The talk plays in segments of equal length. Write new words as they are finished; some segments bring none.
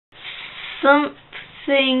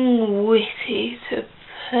something witty to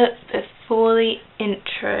put before the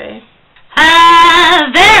intro.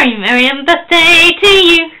 Very merry birthday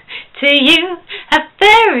to you, a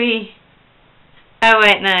very... Oh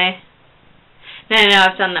wait, no,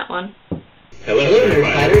 I've done that one. Hello,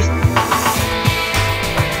 Nerdfighters.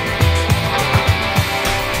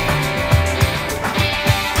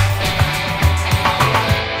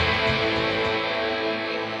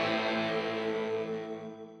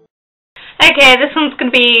 Okay, this one's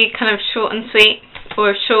going to be kind of short and sweet, or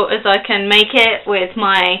as short as I can make it with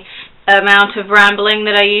my amount of rambling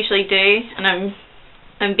that I usually do, and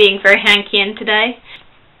I'm being very hanky in today.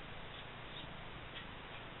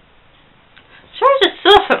 Sorry, I just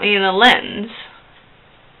saw something in the lens.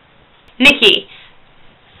 Nikki,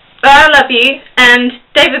 I love you, and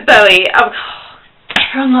David Bowie. Oh,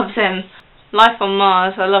 everyone loves him. Life on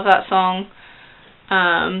Mars, I love that song.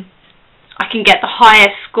 I can get the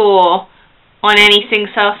highest score on any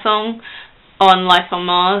sing-style song on Life on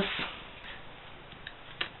Mars.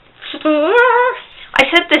 I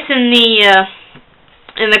said this in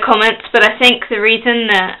the comments, but I think the reason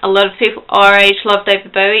that a lot of people our age love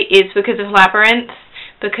David Bowie is because of Labyrinth,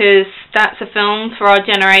 because that's a film for our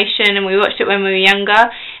generation and we watched it when we were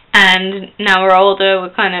younger, and now we're older,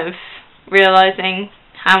 we're kind of realising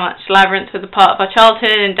how much Labyrinth was a part of our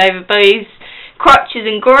childhood, and David Bowie's crutch is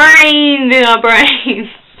ingrained in our brains.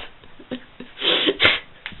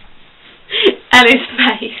 And his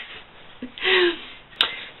face.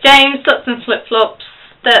 James, dots and flip-flops.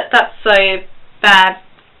 That's so bad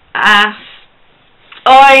ass.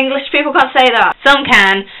 Oh, English people can't say that. Some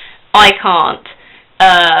can. I can't.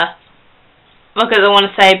 Because I want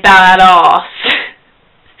to say badass.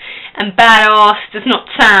 And badass does not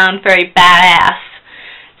sound very badass.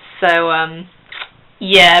 So,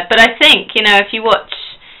 yeah. But I think, if you watch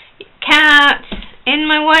Cat, In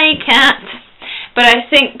My Way, Cat. But I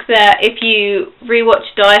think that if you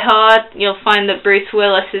rewatch Die Hard, you'll find that Bruce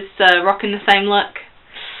Willis is rocking the same look.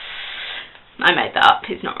 I made that up.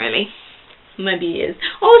 He's not really. Maybe he is.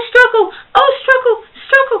 Oh, struggle! Oh, struggle!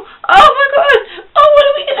 Struggle! Oh my God! Oh, what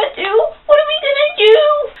are we gonna do? What are we gonna do?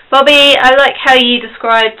 Bobby, I like how you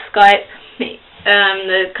described Skype.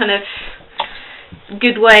 The kind of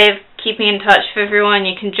good way of keeping in touch with everyone.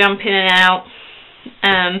 You can jump in and out.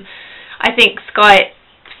 I think Skype.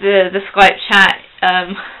 The Skype chat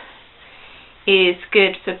is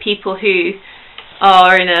good for people who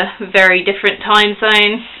are in a very different time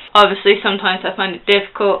zone. Obviously, sometimes I find it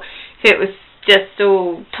difficult if it was just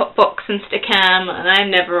all top box and stickam and I'm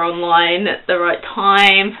never online at the right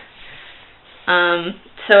time.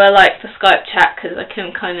 So I like the Skype chat because I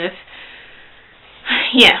can kind of,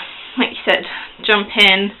 yeah, like you said, jump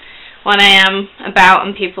in when I am about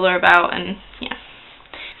and people are about, and yeah.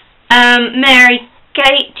 Mary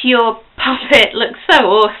Kate, your puppet looks so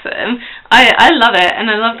awesome. I love it, and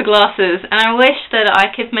I love the glasses, and I wish that I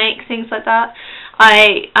could make things like that.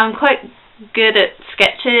 I'm quite good at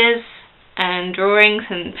sketches and drawings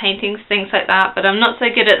and paintings, things like that, but I'm not so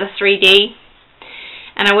good at the 3D,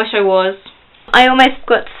 and I wish I was. I almost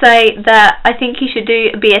got to say that I think you should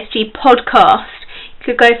do a BSG podcast. You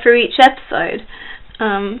could go through each episode.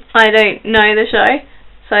 I don't know the show,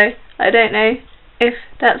 so I don't know if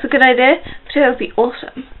that's a good idea, but it would be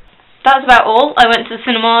awesome. That's about all. I went to the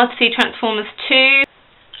cinema to see Transformers 2.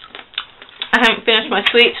 I haven't finished my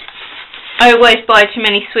sweets. I always buy too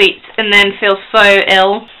many sweets and then feel so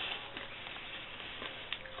ill.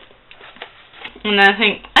 And then I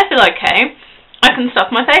think, I feel okay. I can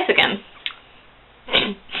stuff my face again.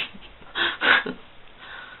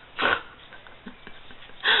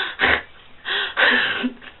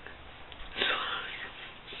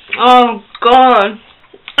 Oh God,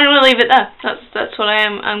 I'm gonna leave it there. That's what I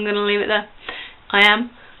am. I'm gonna leave it there. I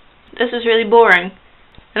am. This is really boring,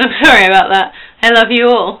 and I'm sorry about that. I love you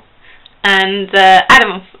all, and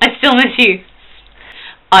Adam, I still miss you.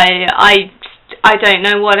 I don't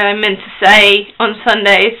know what I meant to say on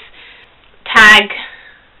Sundays. Tag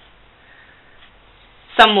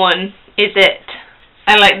someone. Is it?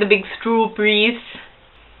 I like the big strawberries.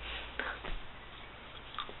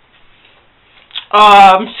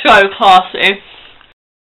 Oh, I'm so classy.